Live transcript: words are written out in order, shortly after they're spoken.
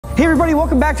Hey everybody,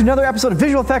 welcome back to another episode of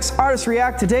Visual Effects Artists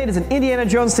React. Today it is an Indiana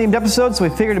Jones themed episode, so we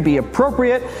figured it'd be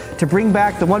appropriate to bring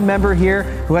back the one member here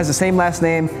who has the same last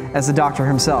name as the Doctor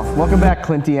himself. Welcome back,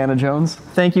 Clint Indiana Jones.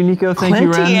 Thank you, Niko. Thank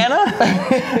you, Wren.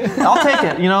 Clint-iana? I'll take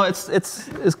it. You know, it's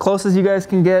as close as you guys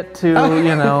can get to,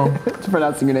 you know, to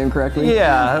pronouncing your name correctly.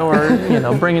 Yeah, or you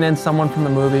know, bringing in someone from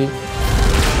the movie.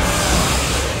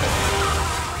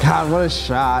 God, what a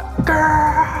shot.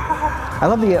 I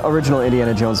love the original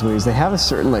Indiana Jones movies. They have a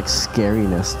certain like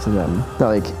scariness to them that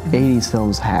like 80s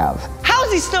films have. How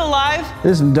is he still alive?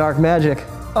 There's some dark magic.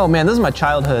 Oh man, this is my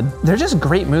childhood. They're just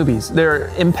great movies. They're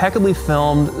impeccably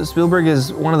filmed. Spielberg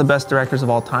is one of the best directors of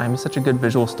all time. He's such a good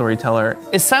visual storyteller.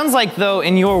 It sounds like, though,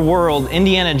 in your world,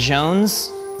 Indiana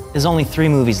Jones is only 3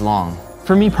 movies long.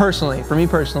 For me personally,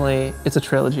 it's a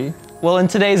trilogy. Well, in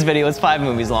today's video, it's 5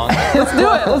 movies long. Let's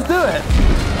do it, let's do it.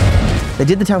 They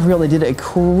did the time for real, they did a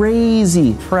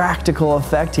crazy practical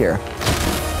effect here.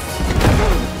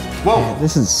 Whoa. Man,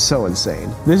 this is so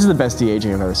insane. This is the best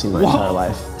de-aging I've ever seen in my entire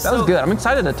life. That was good. I'm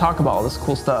excited to talk about all this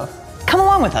cool stuff. Come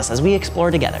along with us as we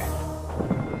explore together.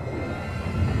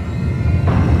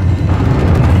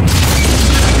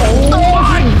 Oh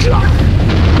my God!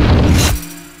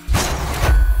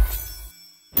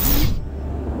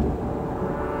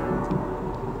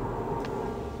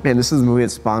 Man, this is the movie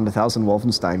that spawned 1,000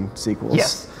 Wolfenstein sequels.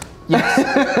 Yes.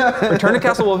 Yes. Return to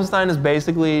Castle Wolfenstein is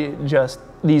basically just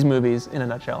these movies in a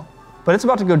nutshell. But it's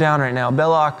about to go down right now.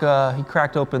 Belloc, he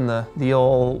cracked open the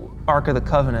old Ark of the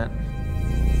Covenant.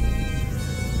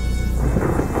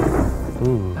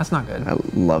 Ooh. That's not good. I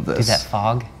love this. Is that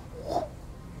fog?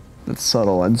 That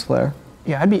subtle lens flare.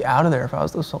 Yeah, I'd be out of there if I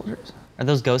was those soldiers. Are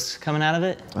those ghosts coming out of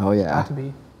it? Oh yeah. Got to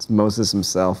be. It's Moses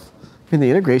himself. I mean, the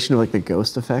integration of like the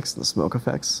ghost effects and the smoke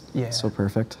effects. Yeah. So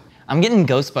perfect. I'm getting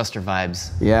Ghostbuster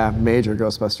vibes. Yeah, major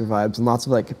Ghostbuster vibes and lots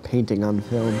of like painting on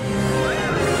film.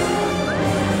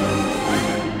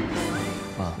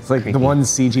 Whoa, it's like creepy. the one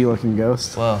CG looking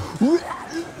ghost. Whoa.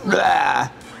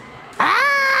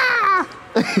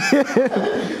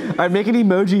 I'd make an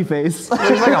emoji face. It's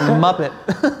like a Muppet.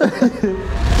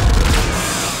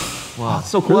 Wow. It's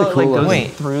so cool. Really It cool. like goes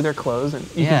Wait. through their clothes and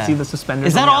you can see the suspenders.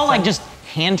 Is that on the all outside. like just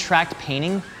hand-tracked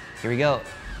painting? Here we go.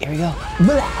 Here we go.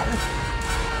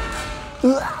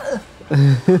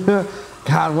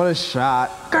 God, what a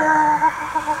shot.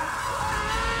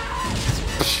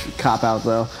 Cop out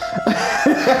though.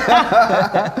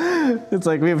 It's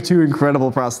like we have 2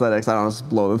 incredible prosthetics. I don't know, just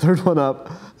blow the 3rd one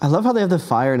up. I love how they have the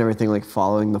fire and everything like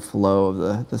following the flow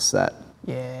of the set.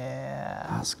 Yeah.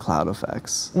 That's cloud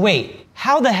effects. Wait,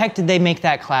 how the heck did they make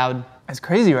that cloud? It's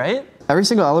crazy, right? Every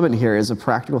single element here is a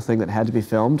practical thing that had to be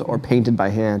filmed or painted by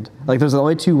hand. Like there's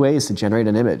only 2 ways to generate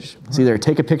an image. It's either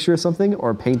take a picture of something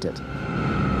or paint it.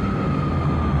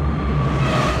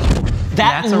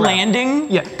 That landing?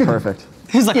 Yeah. Perfect.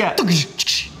 He's like, Yeah.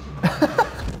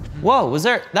 Whoa,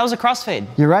 that was a crossfade.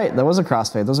 You're right, that was a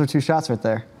crossfade. Those are 2 shots right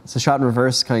there. It's a shot in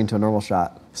reverse cutting to a normal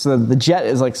shot. So the jet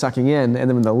is like sucking in, and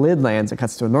then when the lid lands, it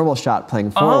cuts to a normal shot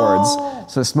playing forwards. Oh.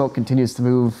 So the smoke continues to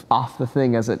move off the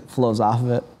thing as it flows off of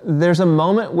it. There's a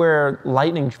moment where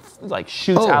lightning like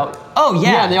shoots out. Oh,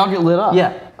 yeah. Yeah, they all get lit up.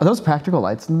 Yeah. Are those practical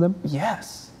lights in them?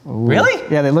 Yes. Ooh. Really?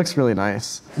 Yeah, they looks really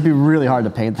nice. It'd be really hard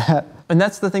to paint that. And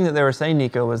that's the thing that they were saying,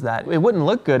 Niko, was that it wouldn't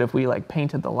look good if we like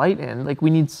painted the light in. Like we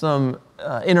need some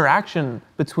interaction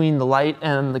between the light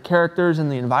and the characters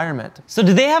and the environment. So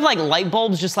do they have like light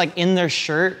bulbs just like in their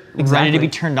shirt, ready to be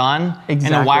turned on? And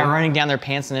a wire running down their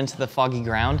pants and into the foggy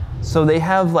ground? So they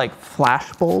have like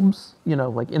flash bulbs, you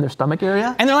know, like in their stomach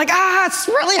area. And they're like, it's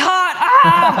really hot,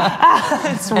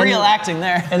 It's real acting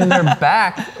there. And their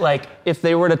back, like if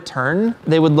they were to turn,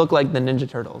 they would look like the Ninja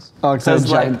Turtles. Oh, because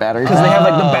it's giant battery. Because they have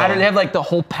like the battery, they have like the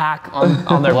whole pack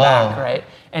on their Whoa. back, right?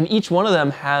 And each one of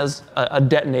them has a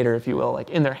detonator, if you will, like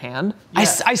in their hand. I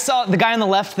saw the guy on the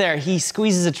left there, he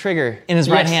squeezes a trigger in his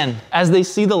right hand. As they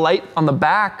see the light on the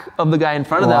back of the guy in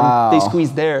front of them, they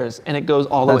squeeze theirs and it goes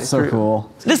all the way through. That's so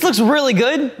cool. This looks really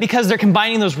good because they're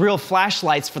combining those real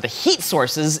flashlights for the heat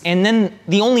sources, and then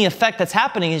the only effect that's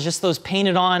happening is just those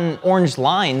painted on orange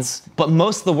lines, but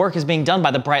most of the work is being done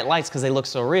by the bright lights because they look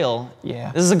so real.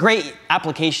 Yeah. This is a great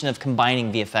application of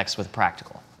combining VFX with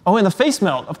practical. Oh, and the face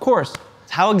melt, of course.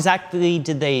 How exactly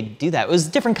did they do that? It was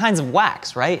different kinds of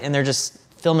wax, right? And they're just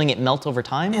filming it melt over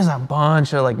time? There's a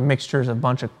bunch of like mixtures, a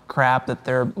bunch of crap that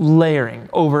they're layering.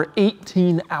 Over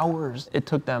 18 hours it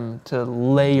took them to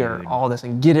layer all this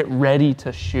and get it ready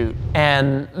to shoot.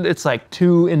 And it's like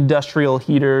 2 industrial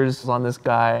heaters on this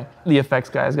guy. The effects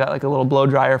guy's got like a little blow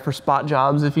dryer for spot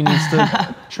jobs if he needs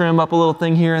to trim up a little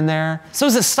thing here and there. So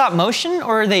is it stop motion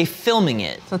or are they filming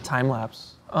it? It's a time lapse.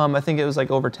 I think it was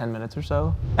like over 10 minutes or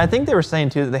so. I think they were saying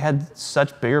too that they had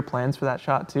such bigger plans for that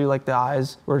shot too. Like the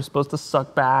eyes were supposed to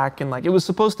suck back and like it was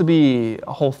supposed to be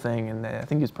a whole thing. And I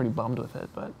think he was pretty bummed with it,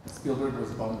 but. Spielberg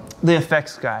was bummed. The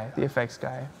effects guy.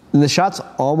 And the shot's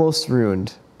almost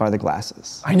ruined by the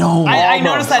glasses. I know. I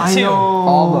noticed that too.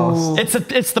 Almost.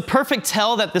 It's the perfect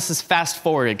tell that this is fast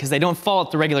forwarded because they don't fall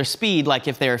at the regular speed like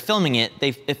if they're filming it.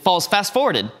 It falls fast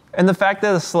forwarded. And the fact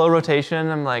that it's slow rotation,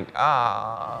 I'm like,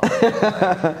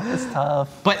 it's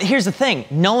tough. But here's the thing,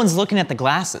 no one's looking at the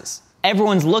glasses.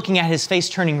 Everyone's looking at his face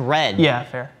turning red. Yeah,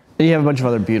 fair. And you have a bunch of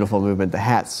other beautiful movement. The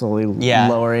hat slowly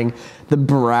lowering, the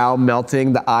brow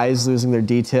melting, the eyes losing their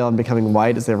detail and becoming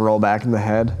white as they roll back in the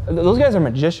head. Those guys are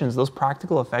magicians. Those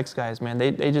practical effects guys, man.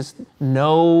 They just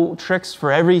know tricks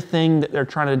for everything that they're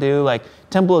trying to do. Like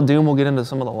Temple of Doom, we'll get into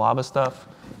some of the lava stuff.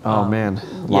 Oh man,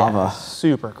 lava. Yeah,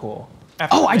 super cool.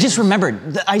 Oh, I just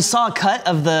remembered. I saw a cut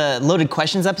of the Loaded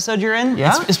Questions episode you're in.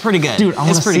 Yeah? It's pretty good. Dude, I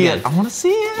want to see good. it. I want to see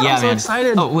it. Yeah, I'm so man.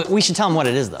 excited. Oh, we should tell them what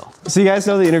it is, though. So you guys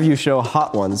know the interview show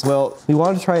Hot Ones. Well, we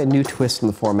wanted to try a new twist in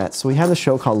the format, so we have a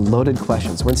show called Loaded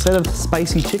Questions, where instead of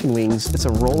spicy chicken wings, it's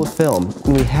a roll of film.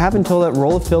 And we have until that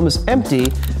roll of film is empty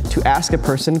to ask a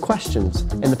person questions.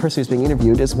 And the person who's being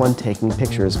interviewed is one taking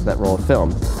pictures of that roll of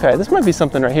film. Okay, this might be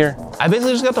something right here. I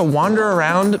basically just got to wander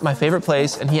around my favorite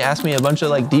place, and he asked me a bunch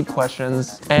of like deep questions,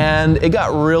 and it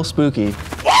got real spooky.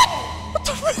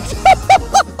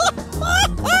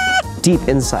 Deep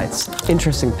insights,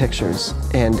 interesting pictures,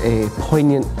 and a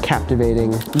poignant,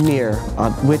 captivating mirror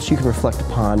on which you can reflect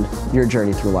upon your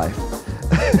journey through life.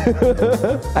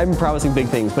 I've been promising big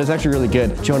things, but it's actually really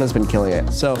good. Jonah's been killing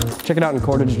it. So check it out on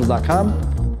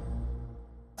coredigital.com.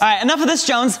 All right, enough of this,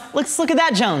 Jones. Let's look at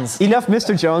that, Jones. Enough,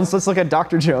 Mr. Jones. Let's look at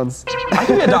Dr. Jones. I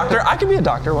could be a doctor. I could be a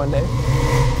doctor one day.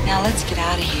 Now let's get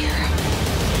out of here.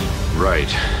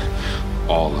 Right.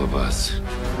 All of us.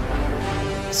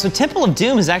 So Temple of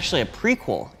Doom is actually a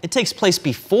prequel. It takes place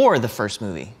before the first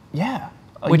movie. Yeah.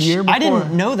 Which I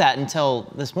didn't know that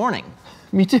until this morning.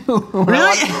 Me too. When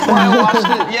I watched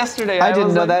it yesterday, I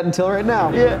didn't know that until right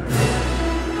now. Yeah.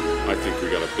 I think we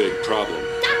got a big problem.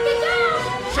 Dr.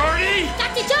 Jones! Shorty!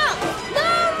 Dr. Jones! No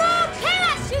more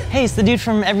parachute! Hey, it's the dude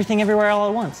from Everything Everywhere All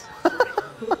at Once.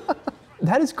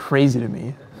 That is crazy to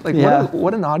me. Like, Yeah.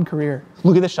 what an odd career.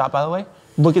 Look at this shot, by the way.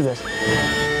 Look at this.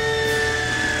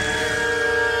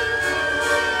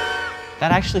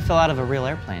 That actually fell out of a real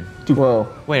airplane. Dude. Whoa.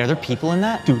 Wait, are there people in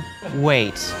that? Dude.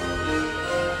 Wait.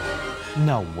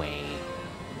 No way.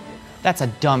 That's a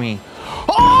dummy.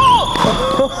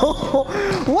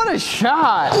 What a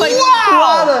shot! Like,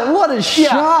 wow! What a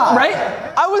shot! Right?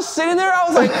 I was sitting there, I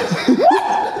was like,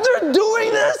 what? They're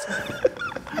doing this?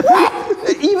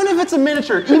 Even if it's a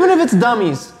miniature, even if it's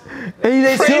dummies. Hey,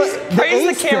 they Praise aced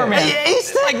the cameraman. it. They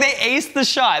aced it. Like they aced the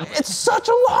shot. It's such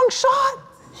a long shot.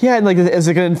 Yeah, and like, is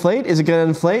it gonna inflate? Is it gonna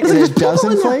inflate? And it does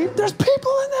inflate? There's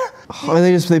people in there. Or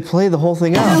they play the whole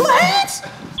thing And out. it lands.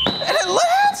 And it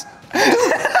lands.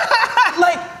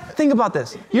 Like, think about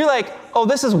this. You're like, oh,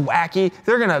 this is wacky.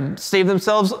 They're gonna save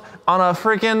themselves on a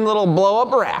freaking little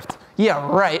blow-up raft. Yeah,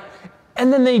 right.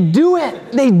 And then they do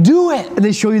it. They do it. And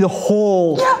they show you the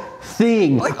whole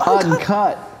thing, Like,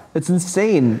 uncut. It's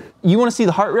insane. You want to see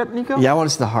the heart rip, Nico? Yeah, I want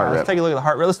to see the heart Let's rip. take a look at the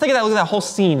heart rip. Let's take a look at that whole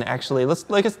scene, actually. Let's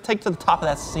take to the top of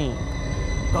that scene.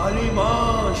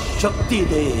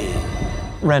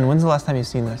 Wren, when's the last time you've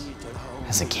seen this?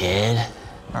 As a kid.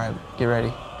 All right, get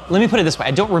ready. Let me put it this way.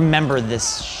 I don't remember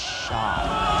this shot.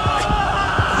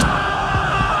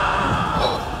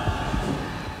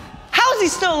 How is he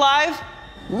still alive?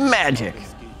 Magic.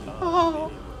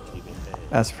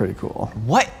 That's pretty cool.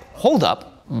 What? Hold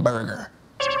up. Burger.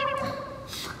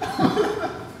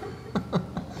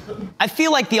 I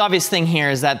feel like the obvious thing here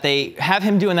is that they have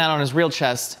him doing that on his real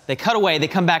chest. They cut away, they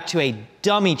come back to a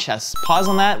dummy chest. Pause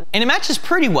on that. And it matches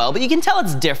pretty well, but you can tell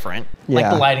it's different. Like Yeah.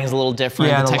 the lighting's a little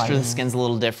different, Yeah, the the texture of the lighting. skin's a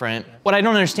little different. What I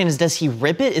don't understand is, does he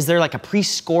rip it? Is there like a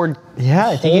pre-scored Yeah,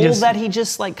 I think hole he just that he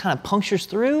just like kind of punctures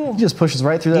through? he just pushes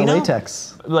right through that you know?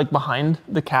 latex. Like behind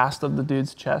the cast of the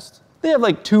dude's chest. They have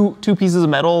like two pieces of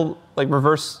metal, like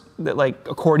reverse, that like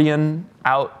accordion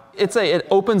out. It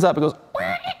opens up, it goes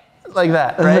like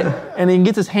that, right? And he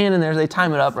gets his hand in there, so they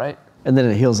time it up, right? And then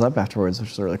it heals up afterwards,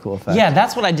 which is a really cool effect. Yeah,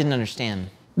 that's what I didn't understand.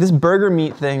 This burger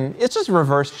meat thing, it's just a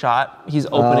reverse shot. He's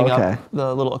opening okay. up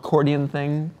the little accordion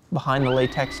thing behind the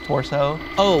latex torso.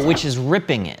 Oh, which is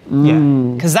ripping it. Yeah.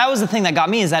 Because that was the thing that got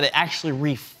me, is that it actually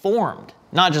reformed,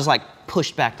 not just like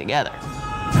pushed back together.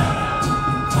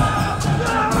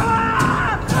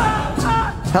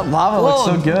 That lava looks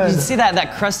so good. You see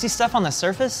that crusty stuff on the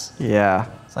surface? Yeah.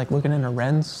 It's like looking into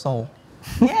Wren's soul.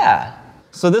 Yeah.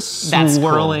 So this That's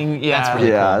swirling, cool. yeah. That's really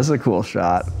Yeah, this is a cool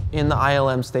shot. In the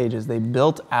ILM stages, they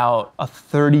built out a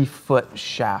 30-foot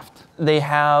shaft. They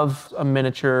have a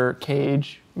miniature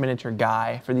cage, miniature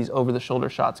guy for these over-the-shoulder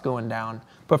shots going down.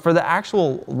 But for the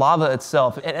actual lava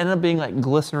itself, it ended up being like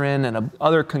glycerin and a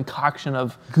other concoction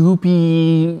of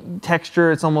goopy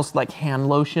texture. It's almost like hand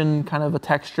lotion kind of a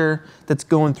texture that's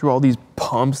going through all these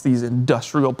pumps, these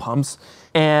industrial pumps.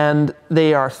 And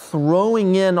they are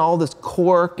throwing in all this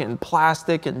cork and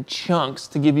plastic and chunks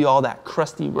to give you all that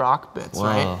crusty rock bits,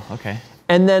 right? Whoa, okay.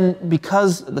 And then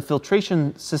because the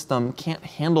filtration system can't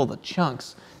handle the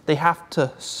chunks, they have to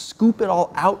scoop it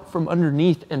all out from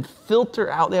underneath and filter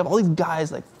out. They have all these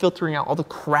guys like filtering out all the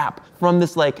crap from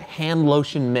this like hand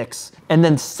lotion mix and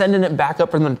then sending it back up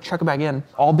for them to chuck it back in,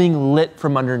 all being lit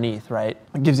from underneath, right?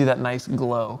 It gives you that nice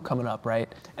glow coming up, right?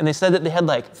 And they said that they had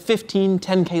like 15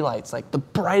 10K lights, like the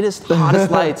brightest,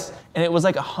 hottest lights. And it was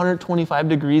like 125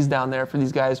 degrees down there for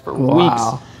these guys for weeks.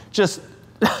 Just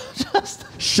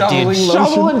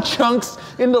shoveling chunks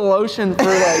into lotion for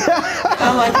like,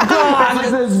 I'm like, God.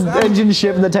 It's like this engine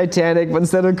ship in the Titanic, but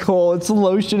instead of coal, it's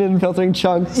lotion and filtering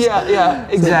chunks. Yeah,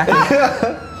 exactly.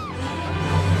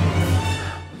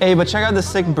 Hey, but check out the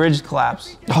sick bridge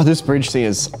collapse. Oh, this bridge scene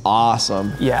is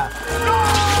awesome. Yeah.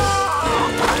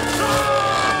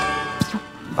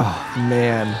 Oh,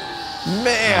 man.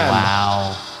 Man.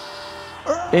 Wow.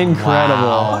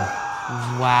 Incredible.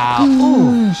 Wow.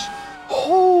 Ooh.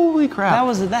 Holy crap.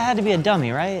 That had to be a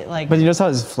dummy, right? Like, But you notice how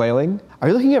it's flailing? Are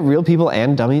you looking at real people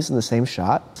and dummies in the same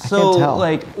shot? I So, can't tell.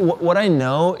 like, what I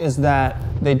know is that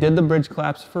they did the bridge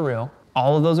collapse for real.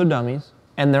 All of those are dummies,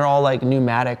 and they're all like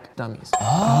pneumatic dummies.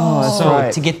 oh, that's so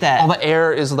right. to get that. All the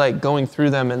air is like going through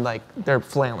them and like they're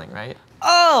flailing, right?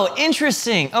 Oh,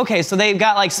 interesting. Okay, so they've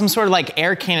got like some sort of like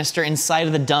air canister inside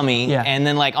of the dummy, Yeah. and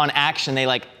then like on action they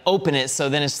like open it, so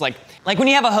then it's like when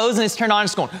you have a hose and it's turned on,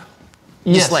 it's going.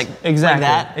 Just like exactly,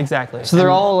 that? exactly. So they're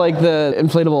all like the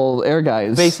inflatable air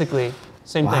guys. basically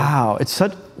same thing. Wow, it's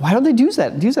such. Why don't they use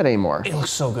that anymore? It looks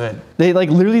so good. They like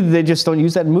literally they just don't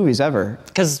use that in movies ever.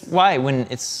 Because why? When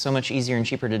it's so much easier and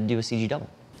cheaper to do a CG double.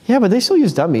 Yeah, but they still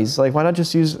use dummies. Like, why not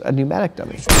just use a pneumatic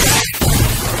dummy?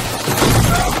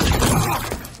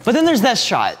 But then there's that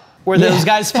shot where those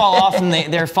guys fall off and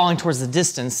they're falling towards the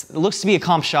distance. It looks to be a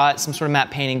comp shot, some sort of matte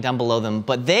painting down below them,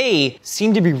 but they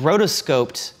seem to be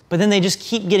rotoscoped, but then they just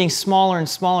keep getting smaller and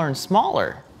smaller and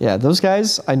smaller. Yeah, those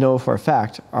guys I know for a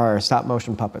fact are stop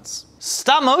motion puppets.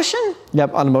 Stop motion?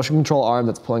 Yep, on a motion control arm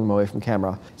that's pulling them away from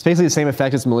camera. It's basically the same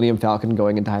effect as Millennium Falcon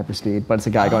going into hyperspeed, but it's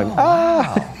a guy going,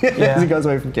 ah, as he goes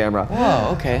away from camera.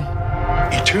 Whoa, okay.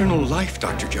 Eternal life,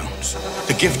 Dr. Jones.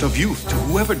 The gift of youth to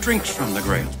whoever drinks from the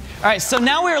grail. All right, so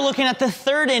now we are looking at the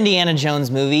third Indiana Jones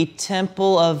movie,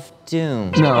 Temple of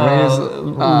Doom.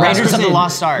 No, Raiders of the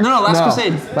Lost Ark. No, Last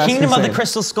Crusade. Last Kingdom of the Crusade.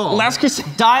 Crystal Skull. Last Crusade.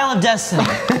 Dial of Destiny.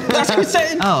 Last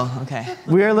Crusade. Oh, okay.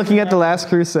 We are looking at The Last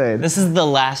Crusade. This is the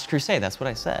Last Crusade, that's what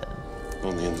I said.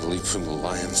 Only in the leap from the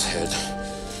lion's head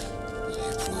will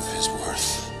he prove his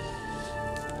worth.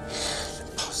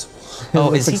 Impossible. Oh,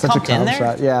 Looks is he such a comped in calm there?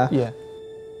 shot. Yeah. Yeah.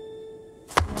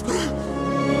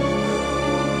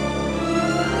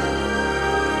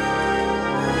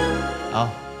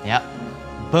 Oh, yep.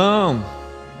 Boom.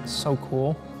 So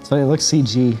cool. So it looks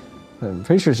CG. I'm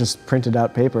pretty sure it's just printed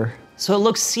out paper. So it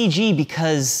looks CG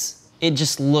because it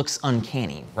just looks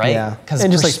uncanny, right? Yeah. Because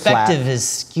And just, like, flat. perspective is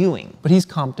skewing. But he's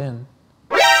comped in.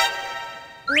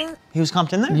 He was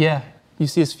comped in there? Yeah. You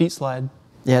see his feet slide.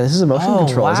 Yeah, this is a motion Oh,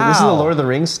 control. This is the wow. Lord of the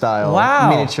Rings style. Wow.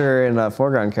 Miniature and a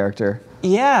foreground character.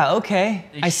 Yeah, okay.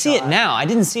 I see it now. I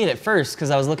didn't see it at first because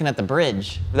I was looking at the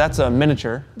bridge. That's a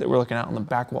miniature that we're looking at on the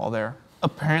back wall there.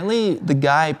 Apparently, the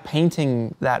guy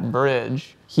painting that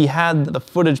bridge, he had the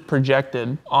footage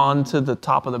projected onto the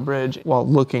top of the bridge while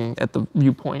looking at the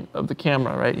viewpoint of the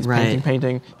camera, right? He's Right.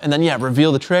 painting. And then, yeah,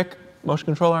 reveal the trick, motion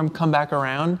control arm, come back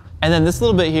around. And then this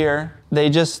little bit here, they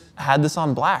just had this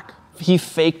on black. He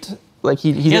faked, like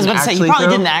he I was didn't about to say, actually he probably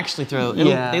throw. didn't actually throw.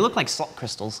 Yeah. They look like salt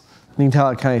crystals. You can tell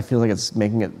it kind of feels like it's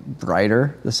making it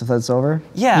brighter, the stuff that's over.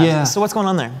 Yeah. Yeah. So what's going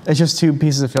on there? It's just two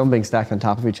pieces of film being stacked on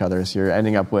top of each other, so you're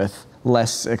ending up with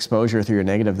less exposure through your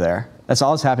negative there. That's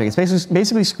all that's happening. It's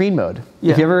basically screen mode.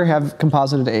 Yeah. If you ever have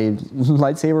composited a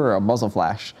lightsaber or a muzzle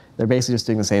flash, they're basically just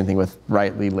doing the same thing with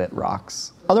brightly lit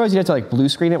rocks. Otherwise, you'd have to like blue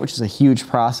screen it, which is a huge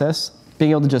process.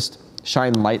 Being able to just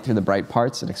shine light through the bright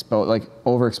parts and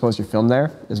overexpose your film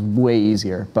there is way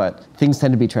easier, but things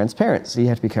tend to be transparent, so you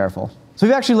have to be careful. So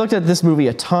we've actually looked at this movie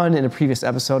a ton in a previous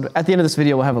episode. At the end of this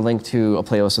video, we'll have a link to a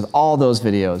playlist with all those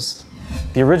videos.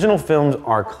 The original films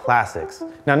are classics.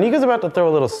 Now, Niko's about to throw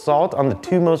a little salt on the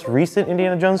two most recent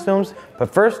Indiana Jones films,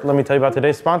 but first, let me tell you about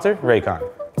today's sponsor, Raycon.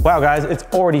 Wow guys, it's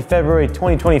already February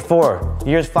 2024.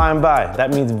 Year's flying by. That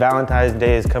means Valentine's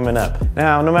Day is coming up.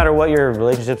 Now, no matter what your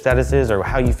relationship status is or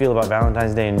how you feel about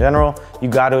Valentine's Day in general, you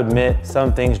gotta admit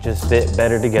some things just fit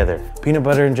better together. Peanut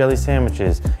butter and jelly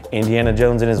sandwiches, Indiana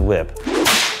Jones and his whip.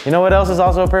 You know what else is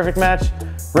also a perfect match?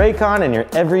 Raycon and your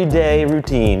everyday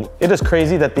routine. It is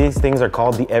crazy that these things are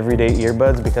called the everyday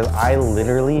earbuds because I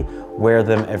literally wear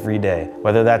them every day.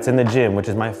 Whether that's in the gym, which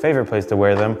is my favorite place to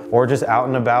wear them, or just out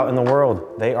and about in the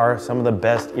world. They are some of the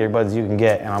best earbuds you can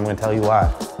get, and I'm gonna tell you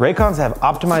why. Raycons have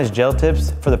optimized gel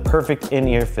tips for the perfect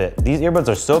in-ear fit. These earbuds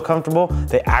are so comfortable,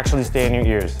 they actually stay in your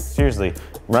ears. Seriously,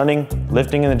 running,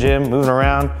 lifting in the gym, moving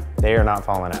around, they are not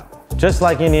falling out. Just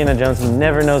like Indiana Jones, he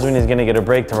never knows when he's gonna get a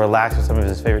break to relax with some of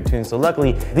his favorite tunes. So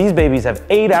luckily, these babies have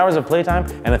 8 hours of playtime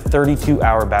and a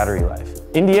 32-hour battery life.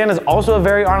 Indiana's also a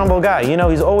very honorable guy. You know,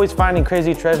 he's always finding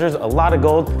crazy treasures, a lot of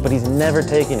gold, but he's never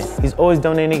taking it. He's always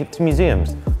donating it to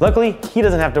museums. Luckily, he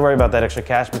doesn't have to worry about that extra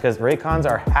cash because Raycons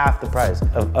are half the price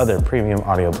of other premium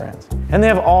audio brands. And they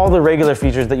have all the regular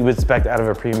features that you would expect out of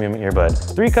a premium earbud.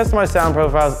 3 customized sound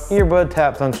profiles, earbud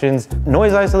tap functions,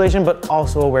 noise isolation, but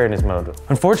also awareness mode.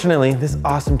 Unfortunately, this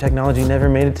awesome technology never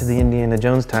made it to the Indiana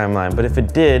Jones timeline, but if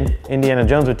it did, Indiana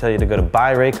Jones would tell you to go to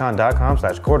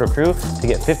buyraycon.com/quartercrew to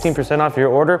get 15% off your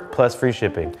order plus free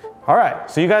shipping. All right,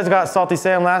 so you guys got Salty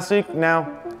Sam last week. Now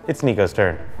it's Niko's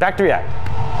turn. Back to React.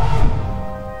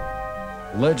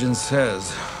 Legend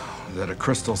says that a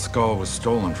crystal skull was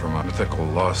stolen from a mythical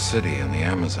lost city in the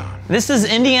Amazon. This is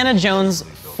Indiana Jones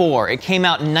 4. It came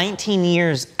out 19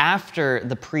 years after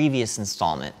the previous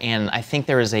installment, and I think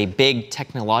there is a big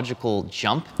technological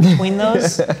jump between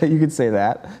those. You could say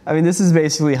that. I mean, this is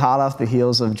basically hot off the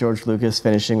heels of George Lucas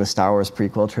finishing the Star Wars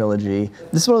prequel trilogy.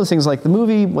 This is one of those things like the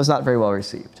movie was not very well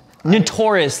received.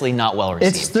 Notoriously not well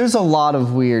received. There's a lot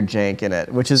of weird jank in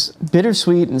it, which is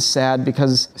bittersweet and sad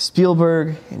because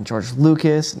Spielberg and George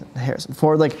Lucas and Harrison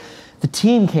Ford, like the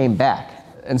team came back.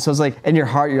 And so it's like, in your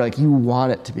heart, you're like, you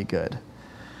want it to be good.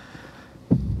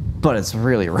 But it's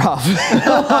really rough, a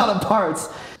lot of parts.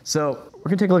 So we're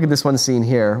gonna take a look at this one scene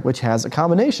here, which has a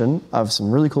combination of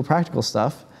some really cool practical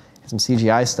stuff, some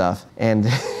CGI stuff, and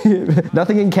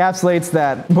nothing encapsulates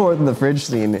that more than the fridge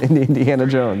scene in Indiana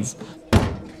Jones.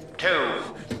 2,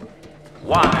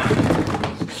 1,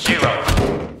 0.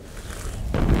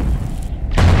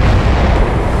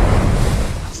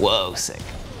 Whoa, sick.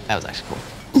 That was actually cool.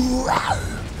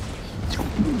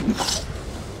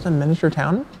 It's a miniature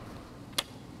town?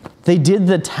 They did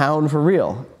the town for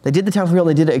real. They did the town for real.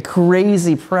 They did a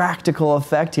crazy practical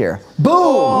effect here. Boom!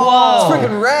 Whoa! It's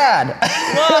freaking rad.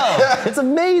 Whoa! It's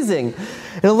amazing.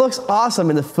 It looks awesome,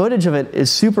 and the footage of it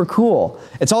is super cool.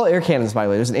 It's all air cannons, by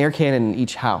the way. There's an air cannon in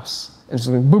each house. And it's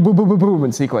just going boom, boom, boom, boom, boom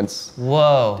in sequence.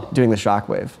 Whoa. Doing the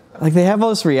shockwave. Like, they have all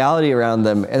this reality around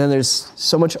them, and then there's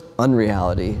so much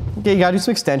unreality. Okay, you gotta do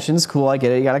some extensions, cool, I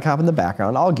get it. You got a cop in the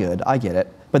background, all good, I get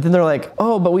it. But then they're like,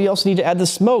 oh, but we also need to add the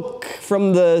smoke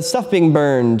from the stuff being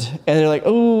burned. And they're like,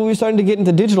 oh, we're starting to get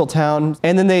into digital town.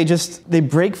 And then they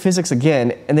break physics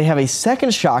again, and they have a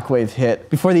second shockwave hit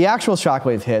before the actual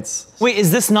shockwave hits. Wait,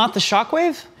 is this not the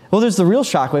shockwave? Well, there's the real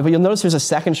shockwave, but you'll notice there's a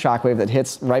second shockwave that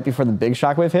hits right before the big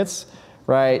shockwave hits.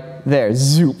 Right there,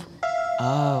 zoop.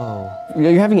 Oh.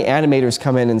 You're having animators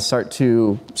come in and start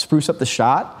to spruce up the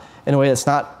shot in a way that's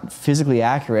not physically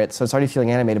accurate, so it's already feeling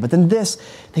animated. But then this,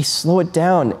 they slow it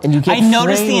down, and you get I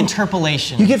noticed the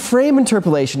interpolation. You get frame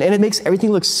interpolation, and it makes everything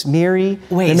look smeary.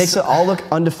 Wait, it makes it all look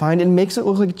undefined. It makes it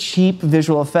look like cheap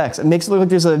visual effects. It makes it look like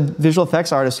there's a visual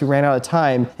effects artist who ran out of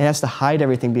time and has to hide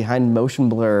everything behind motion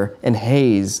blur and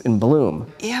haze and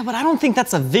bloom. Yeah, but I don't think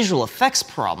that's a visual effects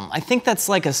problem. I think that's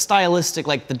like a stylistic,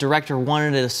 like the director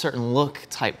wanted it a certain look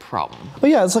type problem.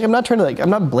 Well, yeah, it's like I'm not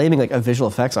blaming like a visual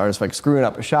effects artist for like screwing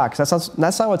up a shot. That's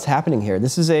not what's happening here.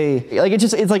 This is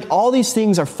it's like all these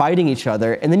things are fighting each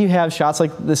other, and then you have shots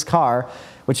like this car,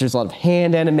 which there's a lot of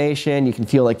hand animation. You can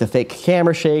feel like the fake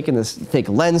camera shake and this fake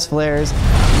lens flares.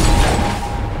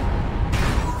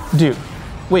 Dude,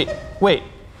 wait.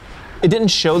 It didn't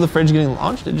show the fridge getting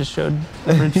launched, it just showed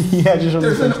the fridge. Yeah, it just showed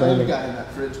There's the fridge an old landing. guy in that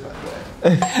fridge, by the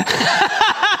way.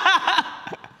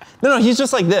 No, he's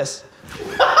just like this.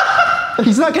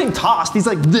 He's not getting tossed, he's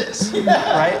like this,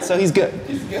 right? So he's good.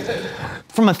 He's good.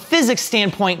 From a physics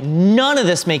standpoint, none of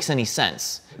this makes any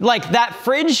sense. Like that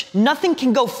fridge, nothing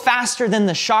can go faster than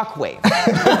the shockwave.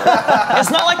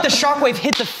 It's not like the shockwave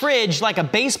hit the fridge like a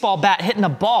baseball bat hitting a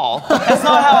ball. That's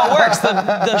not how it works.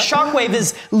 The shockwave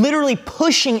is literally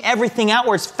pushing everything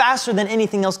outwards faster than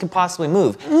anything else could possibly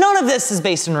move. None of this is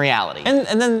based in reality.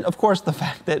 And then, of course, the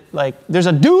fact that, like, there's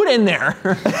a dude in there.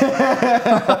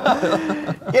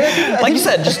 Like you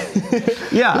said, just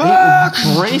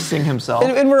bracing himself.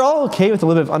 And we're all okay with a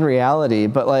little bit of unreality,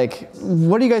 but like,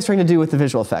 what are you guys trying to do with the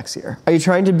visual effects here? Are you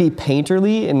trying to be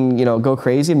painterly and, you know, go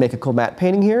crazy and make a cool matte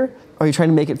painting here? Or are you trying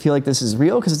to make it feel like this is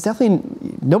real? Because it's definitely,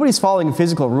 nobody's following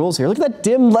physical rules here. Look at that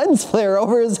dim lens flare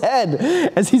over his head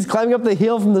as he's climbing up the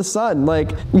hill from the sun.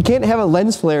 Like, you can't have a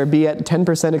lens flare be at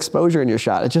 10% exposure in your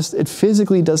shot. It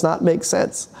physically does not make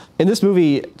sense. And this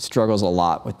movie struggles a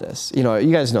lot with this. You know,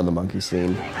 you guys know the monkey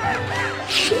scene.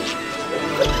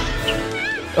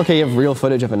 Okay, you have real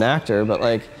footage of an actor, but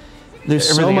like, there's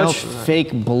so much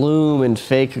fake bloom and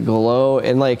fake glow,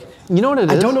 and like, you know what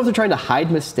it is? I don't know if they're trying to hide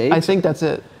mistakes. I think that's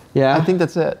it. Yeah? I think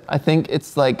that's it. I think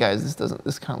it's like, guys,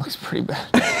 this kind of looks pretty bad.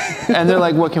 And they're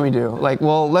like, what can we do? Like,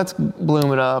 well, let's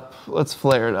bloom it up. Let's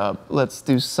flare it up. Let's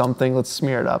do something. Let's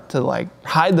smear it up to like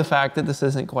hide the fact that this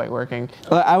isn't quite working.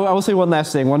 I will say one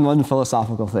last thing, one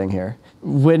philosophical thing here.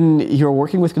 When you're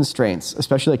working with constraints,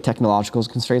 especially like technological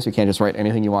constraints, you can't just write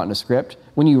anything you want in a script.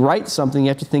 When you write something, you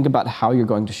have to think about how you're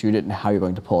going to shoot it and how you're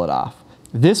going to pull it off.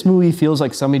 This movie feels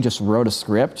like somebody just wrote a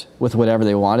script with whatever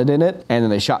they wanted in it, and then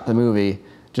they shot the movie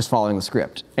just following the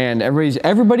script. And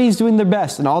everybody's doing their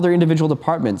best in all their individual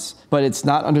departments, but it's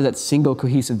not under that single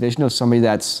cohesive vision of somebody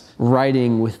that's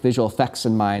writing with visual effects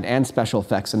in mind and special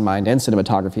effects in mind and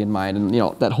cinematography in mind. And you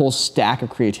know, that whole stack of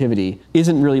creativity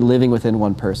isn't really living within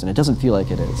one person. It doesn't feel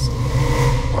like it is.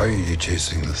 Why are you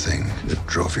chasing the thing that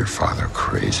drove your father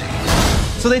crazy?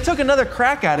 So they took another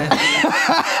crack at it.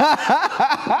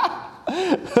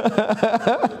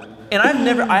 And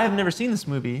I have never seen this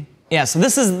movie. Yeah, so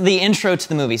this is the intro to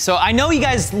the movie. So I know you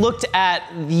guys looked at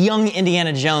young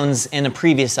Indiana Jones in a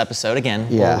previous episode. Again,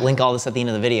 we'll link all this at the end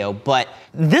of the video. But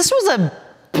this was a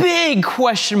big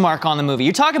question mark on the movie.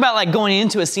 You talk about like going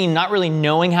into a scene not really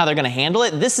knowing how they're gonna handle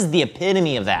it. This is the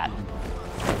epitome of that.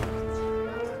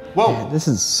 Whoa. Man, this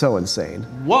is so insane.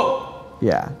 Whoa.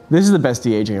 Yeah, this is the best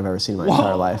de-aging I've ever seen in my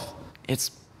entire life.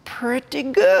 It's pretty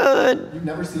good. You've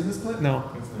never seen this clip? No.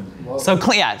 So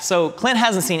Clint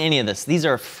hasn't seen any of this. These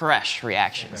are fresh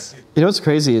reactions. You know what's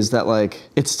crazy is that like,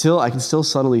 I can still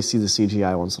subtly see the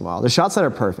CGI once in a while. There's shots that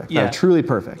are perfect, that are truly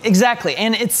perfect. Exactly,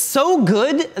 and it's so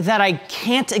good that I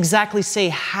can't exactly say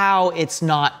how it's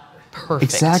not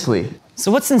perfect. Exactly.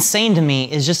 So what's insane to me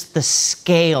is just the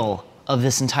scale of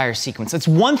this entire sequence. It's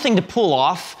one thing to pull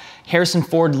off Harrison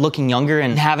Ford looking younger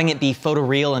and having it be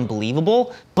photoreal and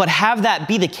believable, but have that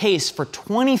be the case for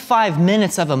 25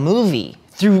 minutes of a movie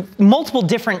through multiple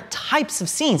different types of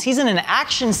scenes. He's in an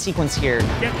action sequence here.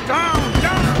 Get down!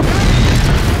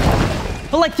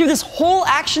 But like through this whole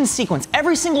action sequence,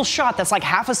 every single shot that's like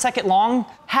half a second long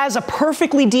has a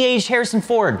perfectly de-aged Harrison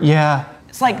Ford. Yeah.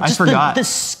 It's like just the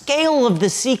scale of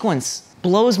this sequence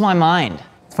blows my mind.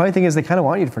 The funny thing is they kind of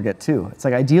want you to forget too. It's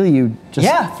like ideally you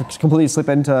just completely slip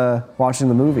into watching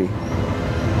the movie.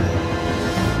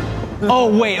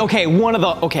 Oh wait, okay, one of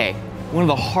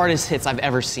the hardest hits I've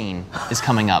ever seen is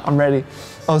coming up. I'm ready.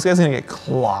 Oh, this guy's gonna get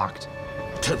clocked.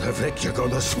 To the victor go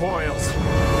the spoils.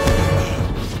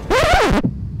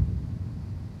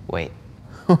 Wait.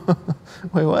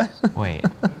 Wait, what? Wait.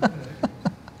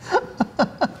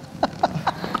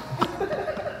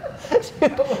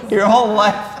 Your whole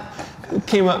life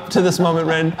came up to this moment,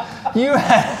 Wren. You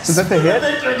had Is that the hit?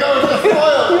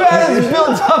 you had us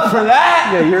built up for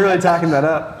that. Yeah, you're really talking that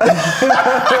up. This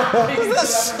is the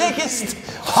sickest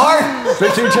part.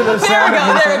 Switching to the sound.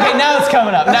 There we go. Now it's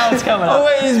coming up. Now it's coming up. Oh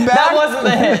wait, he's back. That wasn't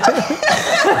the hit.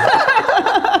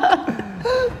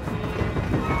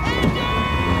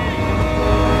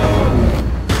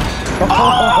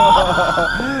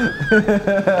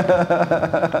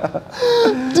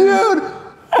 Dude.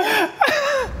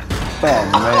 Oh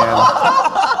man.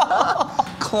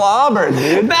 Clobber,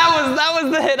 dude. That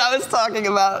was the hit I was talking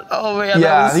about. Oh man,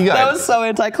 Yeah, that was so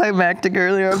anticlimactic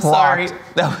earlier. I'm sorry.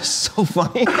 That was so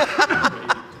funny.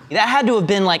 That had to have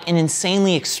been like an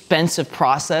insanely expensive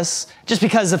process just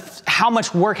because of how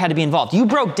much work had to be involved. You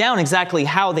broke down exactly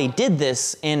how they did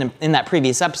this in that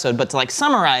previous episode, but to like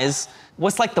summarize,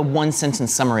 what's like the one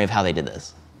sentence summary of how they did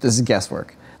this? This is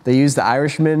guesswork. They used the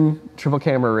Irishman triple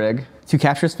camera rig to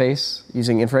capture his face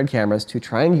using infrared cameras to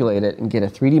triangulate it and get a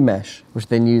 3D mesh, which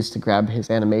then used to grab his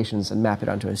animations and map it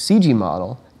onto a CG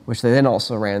model. which they then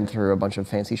also ran through a bunch of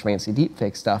fancy schmancy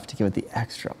deepfake stuff to give it the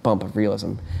extra bump of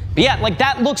realism. But yeah, like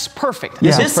that looks perfect.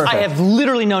 Yeah. This, Perfect. I have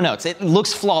literally no notes. It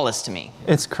looks flawless to me.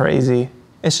 It's crazy.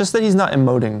 It's just that he's not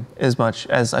emoting as much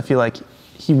as I feel like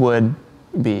he would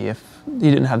be if he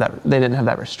didn't have that. They didn't have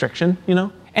that restriction, you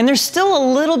know. And there's still a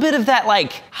little bit of that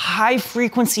like high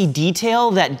frequency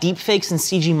detail that deepfakes and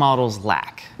CG models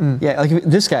lack. Yeah, like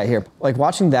this guy here, like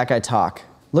watching that guy talk,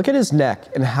 look at his neck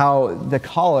and how the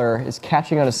collar is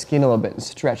catching on his skin a little bit and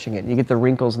stretching it. You get the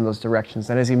wrinkles in those directions.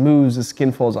 And as he moves, the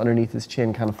skin folds underneath his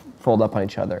chin kind of fold up on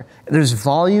each other. There's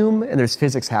volume and there's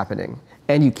physics happening.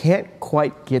 And you can't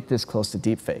quite get this close to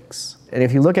deepfakes. And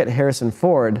if you look at Harrison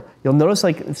Ford, you'll notice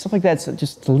like stuff like that's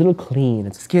just a little clean.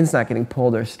 His skin's not getting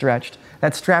pulled or stretched.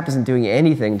 That strap isn't doing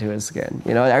anything to his skin.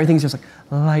 You know, everything's just like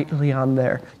lightly on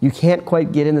there. You can't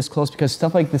quite get in this close because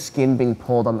stuff like the skin being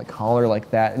pulled on the collar like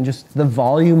that and just the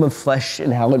volume of flesh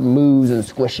and how it moves and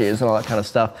squishes and all that kind of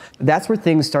stuff. That's where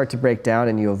things start to break down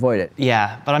and you avoid it.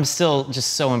 Yeah, but I'm still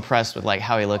just so impressed with like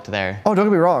how he looked there. Oh, don't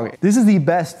get me wrong. This is the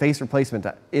best face replacement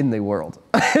in the world.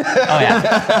 Oh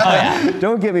yeah, oh yeah.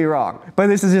 Don't get me wrong. But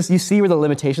this is just, you see where the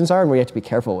limitations are and where you have to be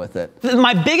careful with it.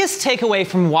 My biggest takeaway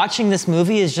from watching this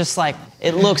movie is just like,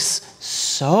 it looks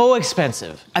so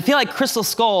expensive. I feel like Crystal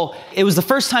Skull, it was the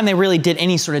first time they really did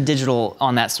any sort of digital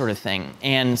on that sort of thing.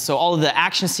 And so all of the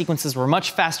action sequences were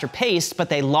much faster paced, but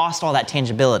they lost all that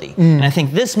tangibility. And I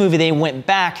think this movie, they went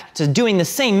back to doing the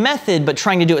same method, but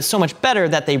trying to do it so much better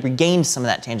that they regained some of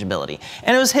that tangibility.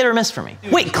 And it was hit or miss for me.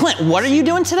 Wait, Clint, what are you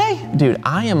doing today? Dude,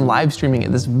 I am live streaming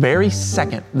it this very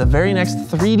second, the very next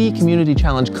 3D community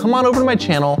challenge. Come on over to my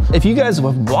channel. If you guys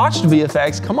have watched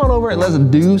VFX, come on over and let's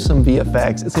do some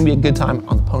VFX. It's gonna be a good time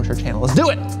on the Punisher channel. Let's do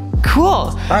it. Cool.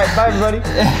 All right, bye everybody.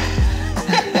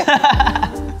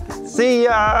 See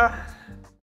ya.